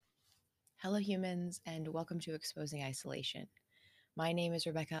Hello, humans, and welcome to Exposing Isolation. My name is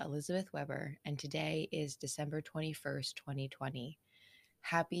Rebecca Elizabeth Weber, and today is December 21st, 2020.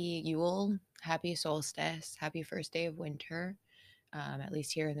 Happy Yule, happy solstice, happy first day of winter, at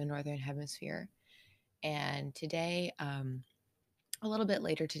least here in the Northern Hemisphere. And today, a little bit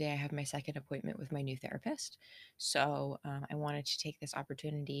later today, I have my second appointment with my new therapist. So I wanted to take this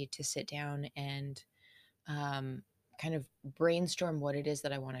opportunity to sit down and um, kind of brainstorm what it is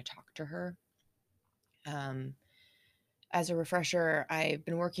that I want to talk to her. Um, as a refresher, I've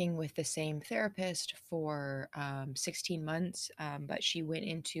been working with the same therapist for 16 months, but she went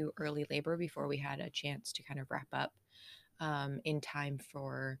into early labor before we had a chance to kind of wrap up in time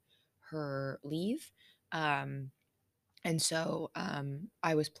for her leave. Um, and so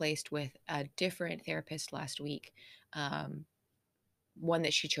I was placed with a different therapist last week, um, one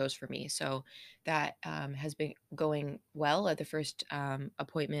that she chose for me. So that has been going well. The first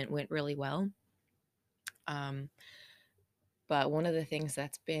appointment went really well. Um, But one of the things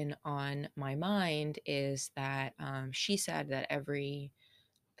that's been on my mind is that she said that every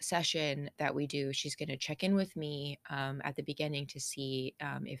session that we do, she's going to check in with me at the beginning to see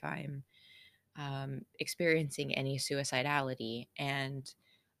if I'm experiencing any suicidality. And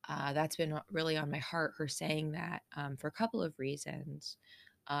that's been really on my heart, her saying that for a couple of reasons.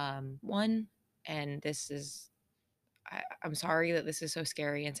 One, and I'm sorry that this is so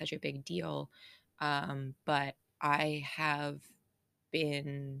scary and such a big deal, but I have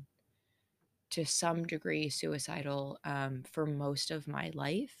been to some degree suicidal for most of my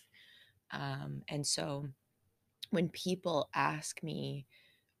life. And so when people ask me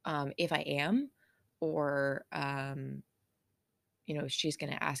if I am, or, she's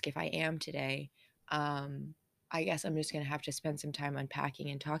going to ask if I am today, um, I guess I'm just going to have to spend some time unpacking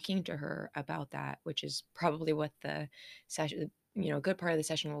and talking to her about that, which is probably what the session, a good part of the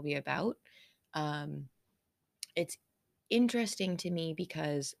session will be about. Um, it's interesting to me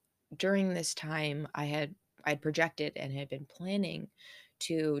because during this time I'd projected and had been planning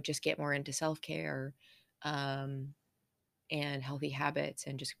to just get more into self-care um, and healthy habits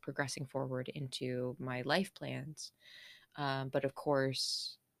and just progressing forward into my life plans. But of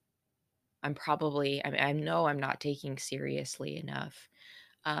course, I know I'm not taking seriously enough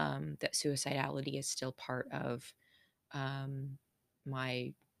that suicidality is still part of um,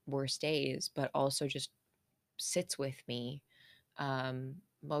 my worst days, but also just sits with me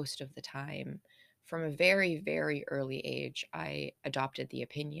most of the time. From a very, very early age, I adopted the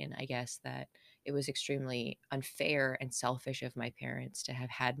opinion, I guess, that it was extremely unfair and selfish of my parents to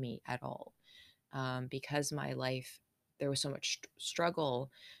have had me at all. Because my life, there was so much struggle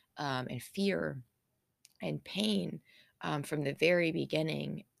and fear and pain from the very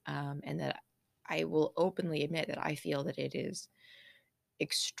beginning. And that I will openly admit that I feel that it is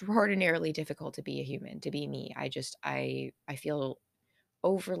extraordinarily difficult to be a human, to be me. I feel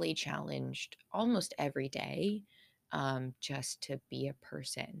overly challenged almost every day just to be a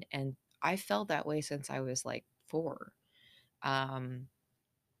person. And I felt that way since I was like 4. Um,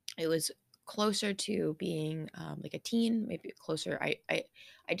 it was closer to being like a teen, maybe closer. I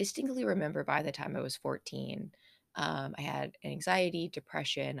distinctly remember by the time I was 14, I had anxiety,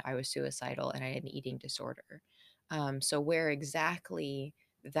 depression, I was suicidal, and I had an eating disorder. So where exactly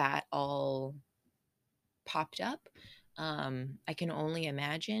that all popped up, I can only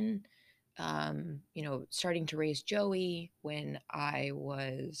imagine. Starting to raise Joey when I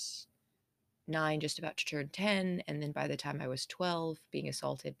was 9, just about to turn 10. And then by the time I was 12, being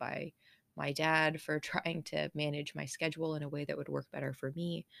assaulted by my dad for trying to manage my schedule in a way that would work better for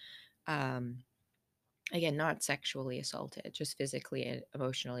me. Um, Again, not sexually assaulted, just physically and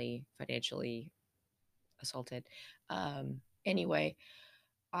emotionally, financially assaulted. Anyway,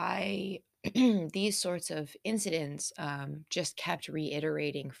 I these sorts of incidents just kept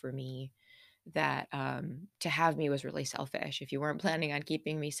reiterating for me that to have me was really selfish. If you weren't planning on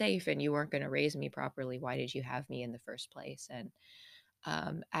keeping me safe and you weren't going to raise me properly, why did you have me in the first place? And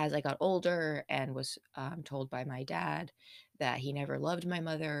as I got older and was told by my dad that he never loved my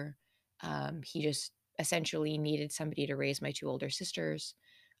mother, he just essentially needed somebody to raise my 2 older sisters,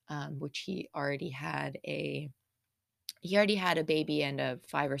 which he already had a baby and a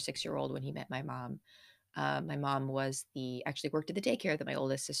 5 or 6 year old when he met my mom. My mom actually worked at the daycare that my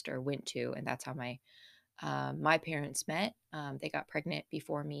oldest sister went to, and that's how my parents met. They got pregnant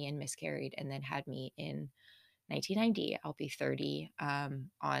before me and miscarried, and then had me in 1990. I'll be 30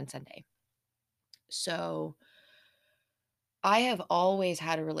 on Sunday. So I have always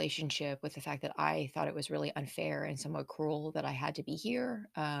had a relationship with the fact that I thought it was really unfair and somewhat cruel that I had to be here.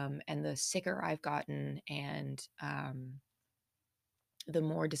 And the sicker I've gotten, and the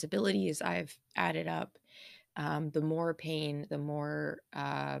more disabilities I've added up, the more pain, the more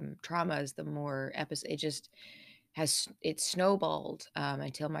traumas, the more episodes. It just it snowballed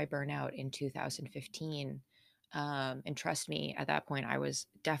until my burnout in 2015. And trust me, at that point, I was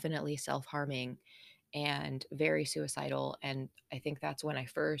definitely self harming and very suicidal. And I think that's when I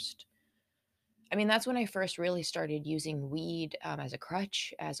first really started using weed as a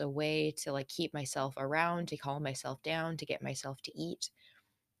crutch, as a way to like keep myself around, to calm myself down, to get myself to eat.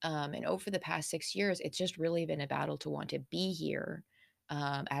 And over the past 6 years, it's just really been a battle to want to be here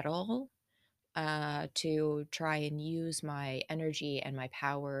at all, to try and use my energy and my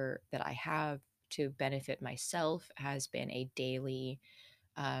power that I have to benefit myself has been a daily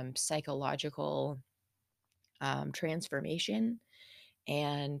psychological transformation.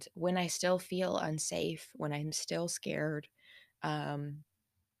 And when I still feel unsafe, when I'm still scared, um,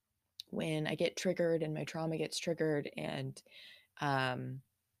 when I get triggered and my trauma gets triggered and um,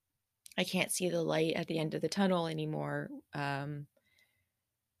 I can't see the light at the end of the tunnel anymore,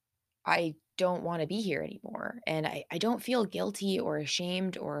 I don't want to be here anymore. And I don't feel guilty or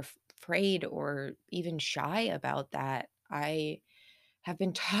ashamed or afraid or even shy about that. I have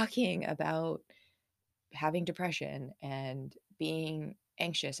been talking about having depression and being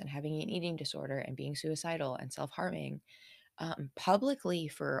anxious and having an eating disorder and being suicidal and self harming publicly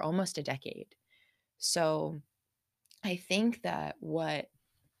for almost a decade. So I think that what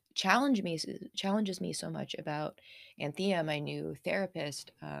challenges me so much about Anthea, my new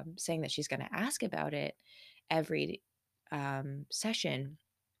therapist, saying that she's going to ask about it every session,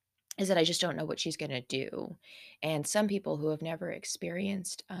 is that I just don't know what she's going to do. And some people who have never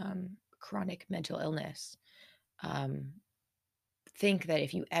experienced chronic mental illness um, think that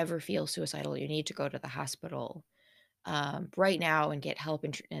if you ever feel suicidal, you need to go to the hospital right now and get help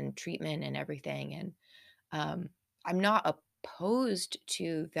and treatment and everything. And um, I'm not opposed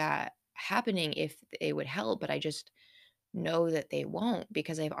to that happening if it would help, but I just know that they won't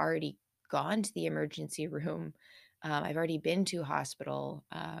because I've already gone to the emergency room. I've already been to a hospital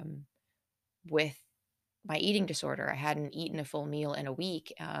with my eating disorder. I hadn't eaten a full meal in a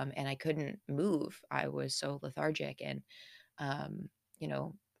week, and I couldn't move. I was so lethargic. And, um, you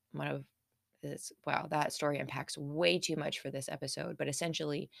know, one of wow, that story impacts way too much for this episode. But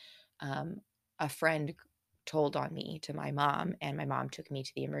essentially, um, a friend told on me to my mom, and my mom took me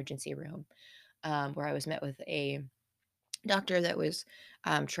to the emergency room where I was met with a doctor that was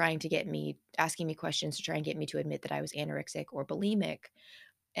trying to get me, asking me questions to try and get me to admit that I was anorexic or bulimic.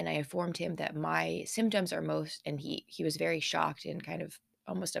 And I informed him that my symptoms are most, and he was very shocked and kind of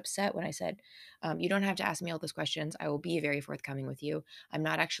almost upset when I said, "You don't have to ask me all those questions. I will be very forthcoming with you. I'm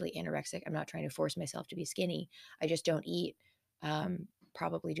not actually anorexic. I'm not trying to force myself to be skinny. I just don't eat,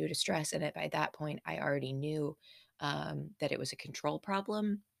 probably due to stress." And by that point, I already knew that it was a control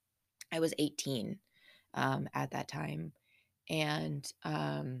problem. I was 18 at that time, and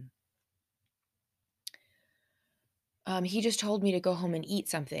he just told me to go home and eat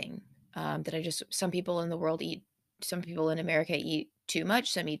something. That I just, some people in the world eat, some people in America eat too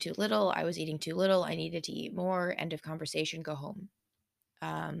much, some eat too little. I was eating too little. I needed to eat more. End of conversation, go home.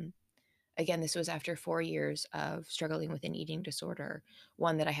 Um, Again, this was after 4 years of struggling with an eating disorder,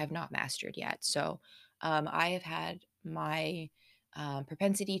 one that I have not mastered yet. So I have had my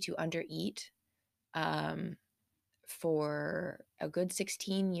propensity to undereat um, for a good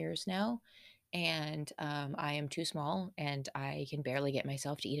 16 years now. And I am too small and I can barely get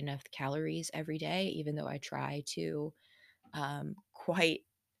myself to eat enough calories every day, even though I try to quite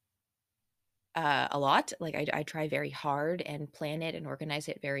a lot. Like I try very hard and plan it and organize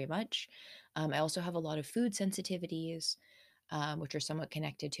it very much. I also have a lot of food sensitivities, which are somewhat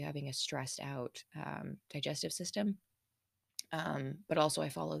connected to having a stressed out digestive system. But also, I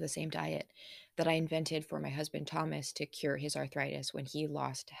follow the same diet that I invented for my husband Thomas to cure his arthritis when he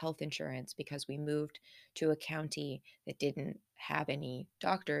lost health insurance because we moved to a county that didn't have any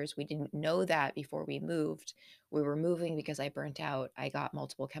doctors. We didn't know that before we moved. We were moving because I burnt out. I got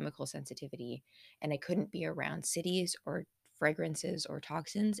multiple chemical sensitivity and I couldn't be around cities or fragrances or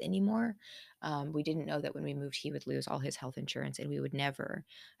toxins anymore. We didn't know that when we moved, he would lose all his health insurance and we would never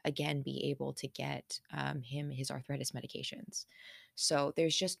again be able to get him his arthritis medications. So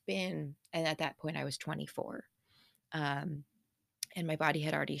there's just been, and at that point I was 24, um, and my body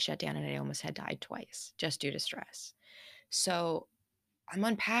had already shut down, and I almost had died twice just due to stress. So I'm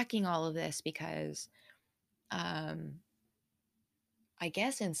unpacking all of this because um, I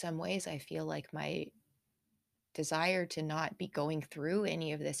guess in some ways I feel like my desire to not be going through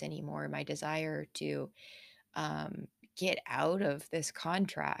any of this anymore, my desire to get out of this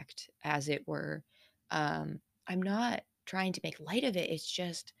contract, as it were. I'm not. trying to make light of it. It's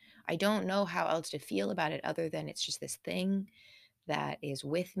just, I don't know how else to feel about it other than it's just this thing that is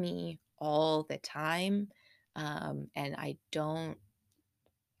with me all the time. And I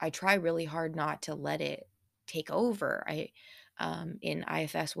try really hard not to let it take over. In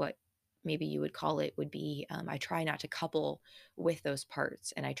IFS, what maybe you would call it would be, I try not to couple with those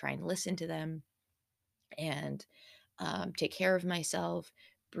parts, and I try and listen to them and take care of myself,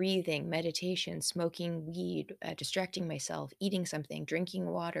 breathing, meditation, smoking weed, distracting myself, eating something, drinking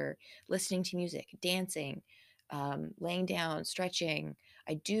water, listening to music, dancing, laying down, stretching.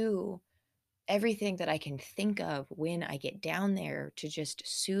 I do everything that I can think of when I get down there to just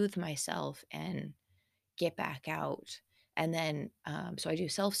soothe myself and get back out. And then, so I do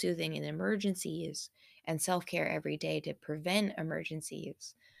self soothing in emergencies and self care every day to prevent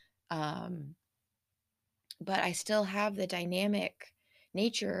emergencies. Um, but I still have the dynamic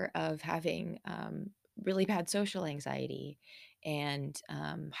nature of having really bad social anxiety and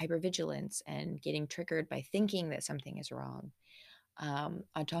hypervigilance and getting triggered by thinking that something is wrong.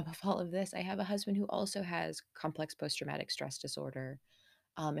 On top of all of this, I have a husband who also has complex post traumatic stress disorder.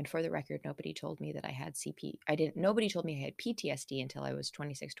 And for the record, nobody told me that I had CP. I didn't, nobody told me I had PTSD until I was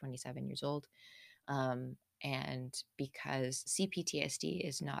 26, 27 years old. And because CPTSD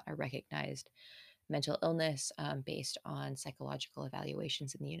is not a recognized mental illness based on psychological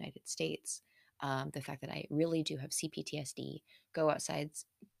evaluations in the United States. The fact that I really do have CPTSD go outside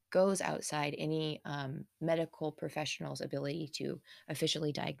goes outside any medical professional's ability to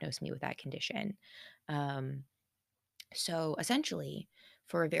officially diagnose me with that condition. Um, so essentially,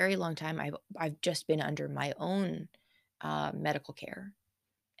 for a very long time, I've just been under my own medical care.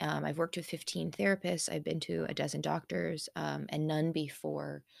 I've worked with 15 therapists. I've been to a dozen doctors, and none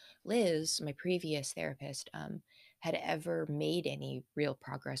before Liz, my previous therapist, had ever made any real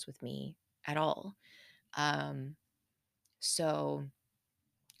progress with me at all. Um, so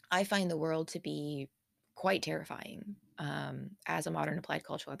I find the world to be quite terrifying. As a modern applied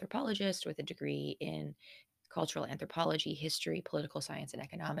cultural anthropologist with a degree in cultural anthropology, history, political science, and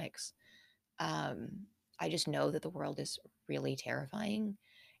economics, um, I just know that the world is really terrifying.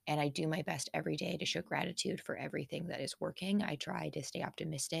 And I do my best every day to show gratitude for everything that is working. I try to stay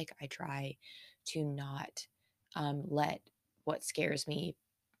optimistic. I try to not let what scares me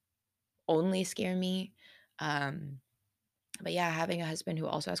only scare me. Um, but yeah, having a husband who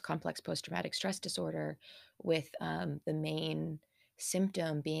also has complex post traumatic stress disorder, with the main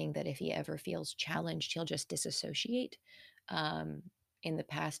symptom being that if he ever feels challenged, he'll just disassociate. Um, in the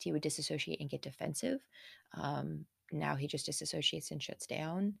past, he would disassociate and get defensive. Now he just disassociates and shuts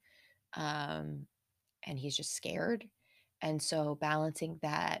down. Um, and he's just scared. And so balancing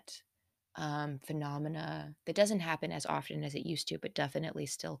that phenomena that doesn't happen as often as it used to, but definitely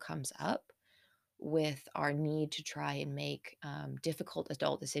still comes up with our need to try and make difficult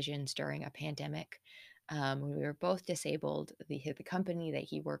adult decisions during a pandemic. When we were both disabled, the company that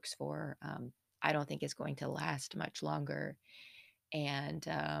he works for, I don't think is going to last much longer. And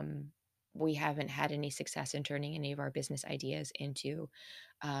we haven't had any success in turning any of our business ideas into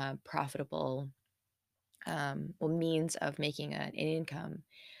profitable means of making an income.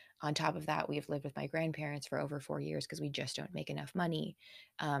 On top of that, we've lived with my grandparents for over 4 years because we just don't make enough money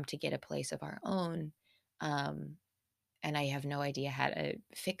to get a place of our own. Um, and I have no idea how to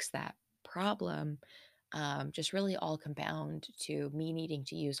fix that problem. Just really all compound to me needing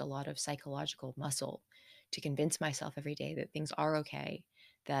to use a lot of psychological muscle to convince myself every day that things are okay,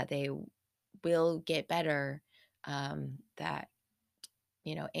 that they will get better, that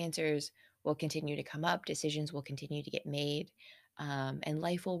answers will continue to come up, decisions will continue to get made, and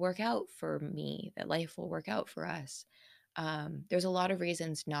life will work out for me, that life will work out for us. There's a lot of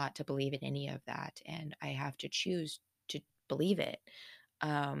reasons not to believe in any of that, and I have to choose to believe it.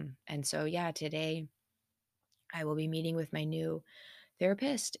 And so, yeah, today I will be meeting with my new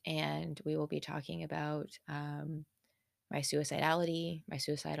therapist, and we will be talking about my suicidality, my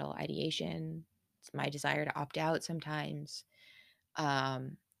suicidal ideation, my desire to opt out sometimes,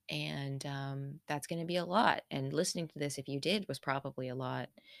 um, and that's going to be a lot. And listening to this, if you did, was probably a lot.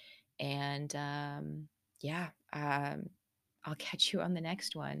 And yeah, I'll catch you on the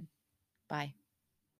next one. Bye.